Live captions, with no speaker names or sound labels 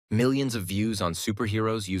Millions of views on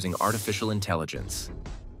superheroes using artificial intelligence.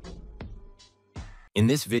 In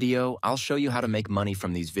this video, I'll show you how to make money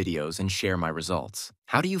from these videos and share my results.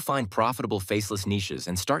 How do you find profitable faceless niches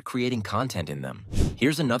and start creating content in them?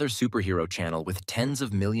 Here's another superhero channel with tens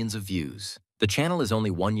of millions of views. The channel is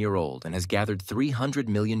only 1 year old and has gathered 300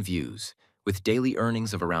 million views, with daily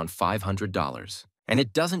earnings of around $500. And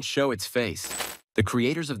it doesn't show its face. The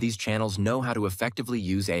creators of these channels know how to effectively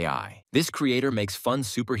use AI. This creator makes fun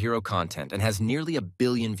superhero content and has nearly 1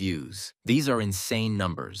 billion views. These are insane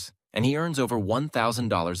numbers, and he earns over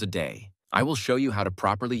 $1,000 a day. I will show you how to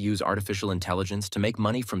properly use artificial intelligence to make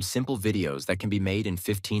money from simple videos that can be made in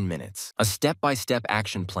 15 minutes. A step-by-step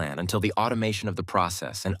action plan until the automation of the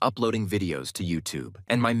process and uploading videos to YouTube.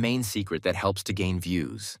 And my main secret that helps to gain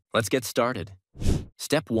views. Let's get started.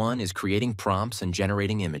 Step 1 is creating prompts and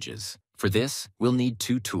generating images. For this, we'll need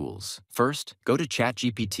 2 tools. First, go to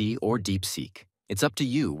ChatGPT or DeepSeek. It's up to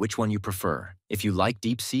you which one you prefer. If you like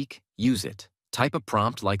DeepSeek, use it. Type a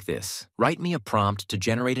prompt like this. Write me a prompt to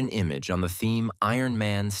generate an image on the theme Iron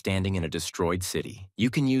Man standing in a destroyed city.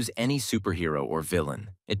 You can use any superhero or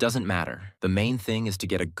villain. It doesn't matter. The main thing is to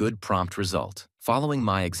get a good prompt result. Following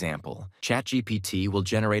my example, ChatGPT will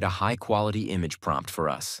generate a high-quality image prompt for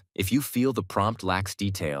us. If you feel the prompt lacks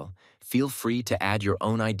detail, feel free to add your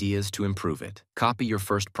own ideas to improve it. Copy your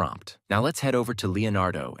first prompt. Now let's head over to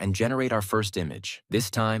Leonardo and generate our first image. This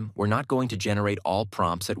time, we're not going to generate all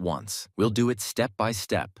prompts at once. We'll do it step by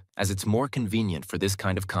step, as it's more convenient for this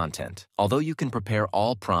kind of content. Although you can prepare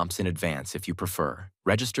all prompts in advance if you prefer.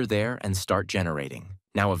 Register there and start generating.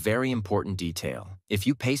 Now, a very important detail. If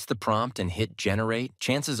you paste the prompt and hit generate,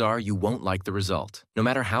 chances are you won't like the result. No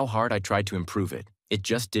matter how hard I tried to improve it, it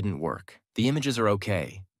just didn't work. The images are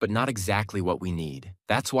okay, but not exactly what we need.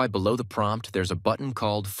 That's why below the prompt there's a button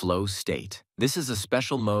called Flow State. This is a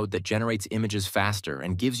special mode that generates images faster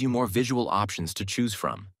and gives you more visual options to choose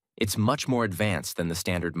from. It's much more advanced than the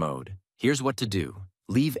standard mode. Here's what to do.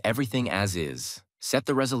 Leave everything as is. Set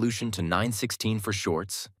the resolution to 916 for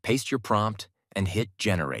shorts, paste your prompt, and hit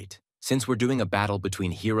generate. Since we're doing a battle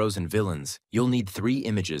between heroes and villains, you'll need 3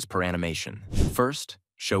 images per animation. First,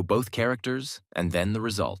 show both characters, and then the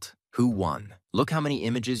result. Who won? Look how many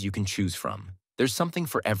images you can choose from. There's something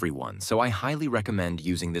for everyone, so I highly recommend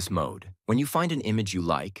using this mode. When you find an image you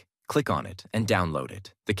like, click on it and download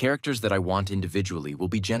it. The characters that I want individually will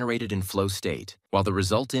be generated in Flow State, while the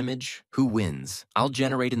result image, Who Wins, I'll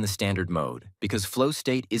generate in the standard mode, because Flow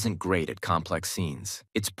State isn't great at complex scenes.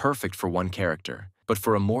 It's perfect for one character, but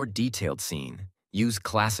for a more detailed scene, use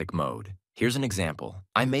Classic mode. Here's an example.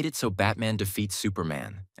 I made it so Batman defeats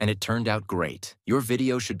Superman, and it turned out great. Your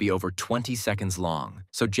video should be over 20 seconds long,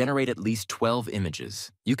 so generate at least 12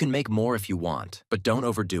 images. You can make more if you want, but don't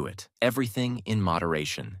overdo it. Everything in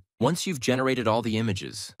moderation. Once you've generated all the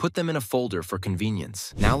images, put them in a folder for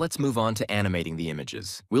convenience. Now let's move on to animating the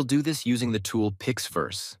images. We'll do this using the tool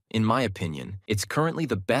Pixverse. In my opinion, it's currently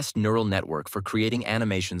the best neural network for creating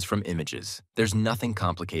animations from images. There's nothing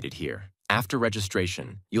complicated here. After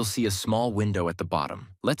registration, you'll see a small window at the bottom.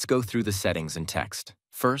 Let's go through the settings and text.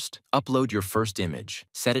 First, upload your first image.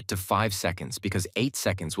 Set it to 5 seconds because 8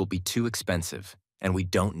 seconds will be too expensive, and we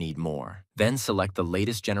don't need more. Then select the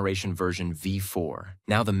latest generation version V4.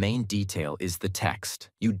 Now the main detail is the text.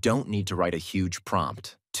 You don't need to write a huge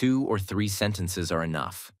prompt. 2 or 3 sentences are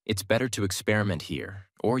enough. It's better to experiment here,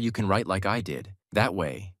 or you can write like I did. That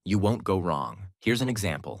way, you won't go wrong. Here's an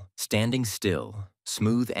example. Standing still.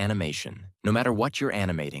 Smooth animation. No matter what you're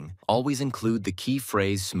animating, always include the key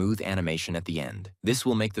phrase smooth animation at the end. This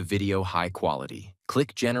will make the video high quality.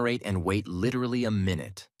 Click generate and wait literally a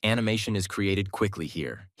minute. Animation is created quickly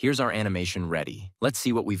here. Here's our animation ready. Let's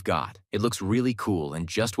see what we've got. It looks really cool and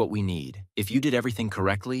just what we need. If you did everything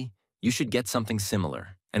correctly, you should get something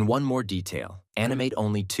similar. And one more detail. Animate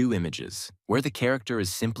only 2 images, where the character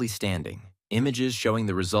is simply standing. Images showing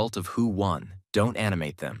the result of who won. Don't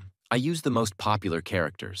animate them. I use the most popular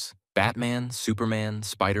characters: Batman, Superman,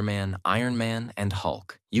 Spider-Man, Iron Man, and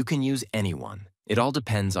Hulk. You can use anyone. It all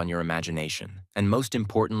depends on your imagination. And most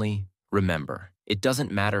importantly, remember, it doesn't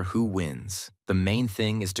matter who wins. The main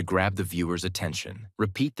thing is to grab the viewer's attention.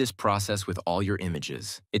 Repeat this process with all your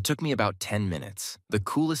images. It took me about 10 minutes. The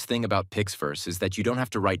coolest thing about Pixverse is that you don't have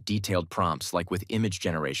to write detailed prompts like with image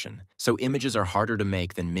generation, so images are harder to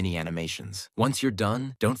make than mini animations. Once you're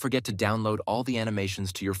done, don't forget to download all the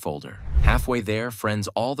animations to your folder. Halfway there, friends,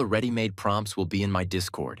 all the ready-made prompts will be in my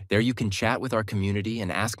Discord. There you can chat with our community and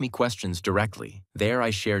ask me questions directly. There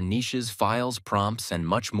I share niches, files, prompts, and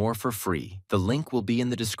much more for free. The link will be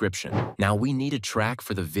in the description. Now we We need a track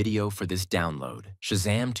for the video for this download.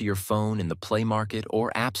 Shazam to your phone in the Play Market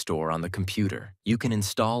or App Store on the computer. You can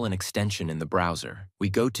install an extension in the browser. We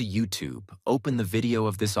go to YouTube, open the video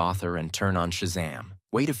of this author and turn on Shazam.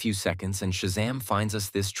 Wait a few seconds and Shazam finds us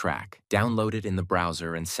this track. Download it in the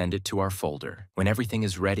browser and send it to our folder. When everything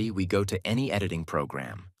is ready, we go to any editing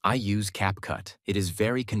program. I use CapCut. It is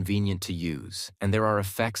very convenient to use, and there are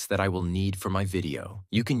effects that I will need for my video.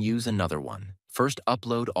 You can use another one. First,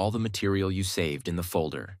 upload all the material you saved in the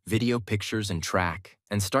folder, video, pictures, and track,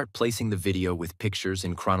 and start placing the video with pictures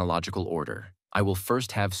in chronological order. I will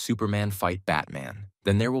first have Superman fight Batman.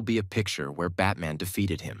 Then there will be a picture where Batman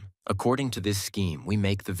defeated him. According to this scheme, we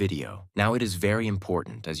make the video. Now it is very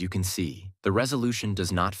important, as you can see. The resolution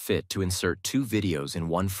does not fit to insert 2 videos in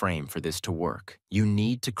one frame for this to work. You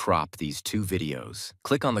need to crop these 2 videos.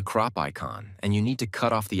 Click on the crop icon, and you need to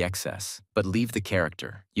cut off the excess, but leave the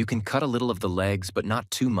character. You can cut a little of the legs, but not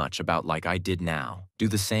too much about like I did now. Do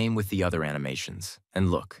the same with the other animations. And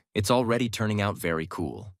look, it's already turning out very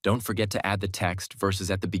cool. Don't forget to add the text versus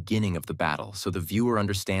at the beginning of the battle so the viewer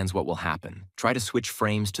understands what will happen. Try to switch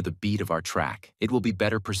frames to the beat of our track. It will be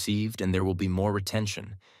better perceived and there will be more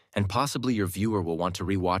retention. And possibly your viewer will want to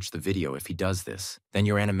rewatch the video if he does this. Then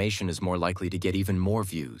your animation is more likely to get even more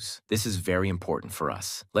views. This is very important for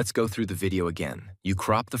us. Let's go through the video again. You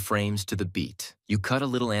crop the frames to the beat. You cut a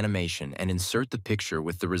little animation and insert the picture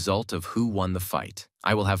with the result of who won the fight.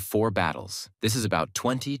 I will have 4 battles. This is about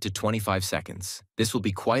 20 to 25 seconds. This will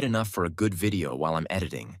be quite enough for a good video while I'm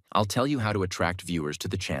editing. I'll tell you how to attract viewers to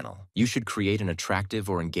the channel. You should create an attractive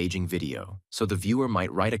or engaging video, so the viewer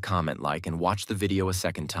might write a comment like and watch the video a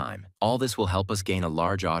second time. All this will help us gain a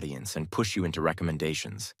large audience and push you into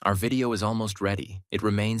recommendations. Our video is almost ready. It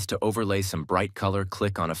remains to overlay some bright color,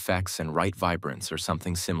 click on effects and write vibrance or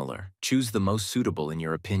something similar. Choose the most suitable in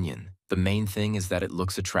your opinion. The main thing is that it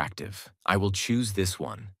looks attractive. I will choose this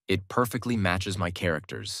one. It perfectly matches my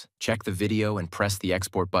characters. Check the video and press the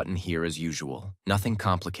export button here as usual. Nothing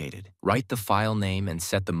complicated. Write the file name and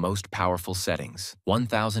set the most powerful settings.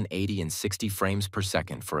 1080 and 60 frames per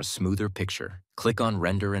second for a smoother picture. Click on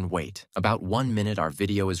render and wait. About 1 minute our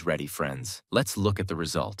video is ready, friends. Let's look at the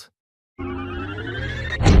result.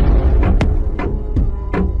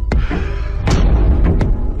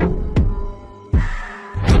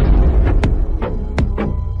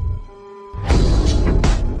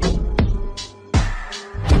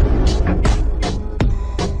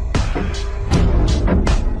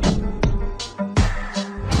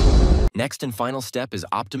 Next and final step is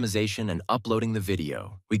optimization and uploading the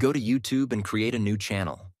video. We go to YouTube and create a new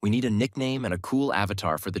channel. We need a nickname and a cool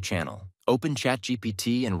avatar for the channel. Open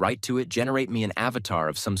ChatGPT and write to it, generate me an avatar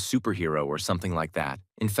of some superhero or something like that.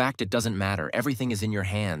 In fact, it doesn't matter. Everything is in your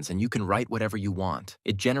hands and you can write whatever you want.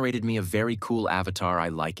 It generated me a very cool avatar. I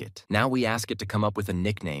like it. Now we ask it to come up with a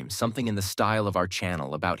nickname, something in the style of our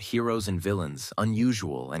channel about heroes and villains,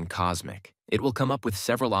 unusual and cosmic. It will come up with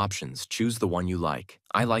several options. Choose the one you like.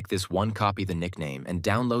 I like this one. Copy the nickname and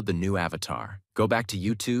download the new avatar. Go back to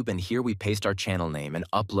YouTube and here we paste our channel name and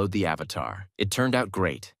upload the avatar. It turned out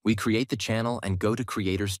great. We create the channel and go to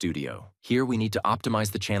Creator Studio. Here we need to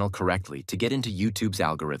optimize the channel correctly to get into YouTube's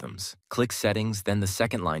algorithms. Click Settings, then the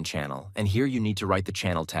second line channel, and here you need to write the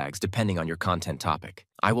channel tags depending on your content topic.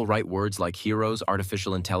 I will write words like heroes,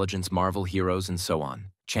 artificial intelligence, Marvel heroes, and so on.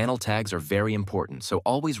 Channel tags are very important, so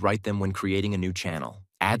always write them when creating a new channel.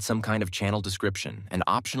 Add some kind of channel description, and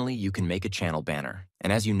optionally you can make a channel banner.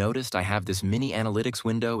 And as you noticed, I have this mini analytics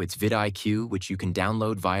window. It's vidIQ, which you can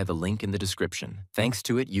download via the link in the description. Thanks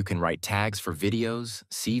to it, you can write tags for videos,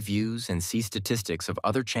 see views, and see statistics of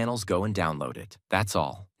other channels. Go and download it. That's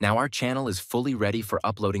all. Now our channel is fully ready for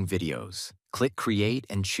uploading videos. Click Create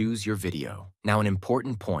and choose your video. Now an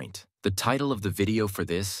important point. The title of the video for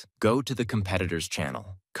this, go to the competitor's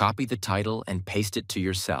channel. Copy the title and paste it to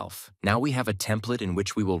yourself. Now we have a template in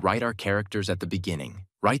which we will write our characters at the beginning.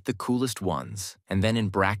 Write the coolest ones, and then in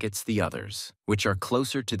brackets the others, which are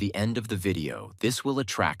closer to the end of the video. This will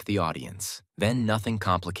attract the audience. Then nothing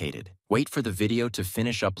complicated. Wait for the video to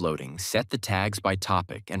finish uploading, set the tags by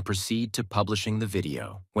topic, and proceed to publishing the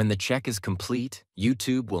video. When the check is complete,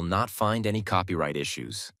 YouTube will not find any copyright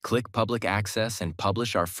issues. Click Public Access and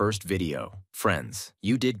publish our first video. Friends,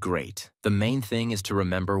 you did great. The main thing is to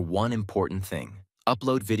remember one important thing.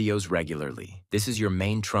 Upload videos regularly. This is your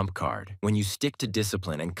main trump card. When you stick to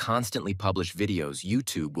discipline and constantly publish videos,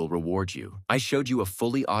 YouTube will reward you. I showed you a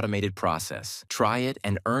fully automated process. Try it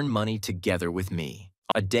and earn money together with me.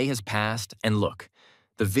 A day has passed, and look,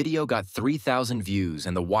 the video got 3,000 views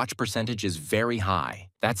and the watch percentage is very high.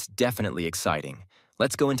 That's definitely exciting.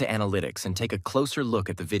 Let's go into analytics and take a closer look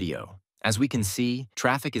at the video. As we can see,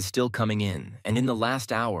 traffic is still coming in, and in the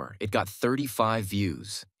last hour, it got 35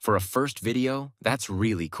 views. For a first video, that's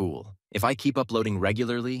really cool. If I keep uploading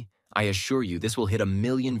regularly, I assure you this will hit 1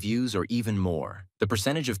 million views or even more. The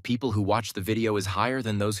percentage of people who watched the video is higher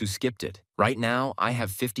than those who skipped it. Right now, I have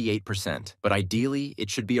 58%, but ideally, it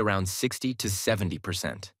should be around 60 to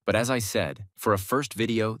 70%. But as I said, for a first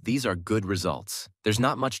video, these are good results. There's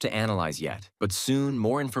not much to analyze yet, but soon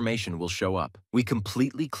more information will show up. We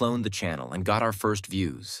completely cloned the channel and got our first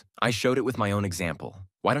views. I showed it with my own example.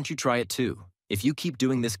 Why don't you try it too? If you keep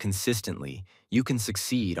doing this consistently, you can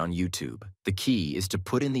succeed on YouTube. The key is to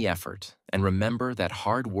put in the effort and remember that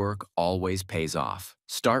hard work always pays off.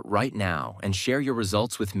 Start right now and share your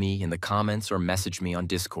results with me in the comments or message me on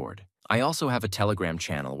Discord. I also have a Telegram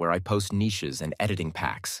channel where I post niches and editing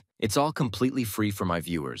packs. It's all completely free for my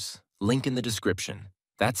viewers. Link in the description.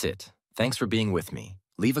 That's it. Thanks for being with me.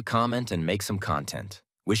 Leave a comment and make some content.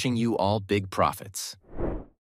 Wishing you all big profits.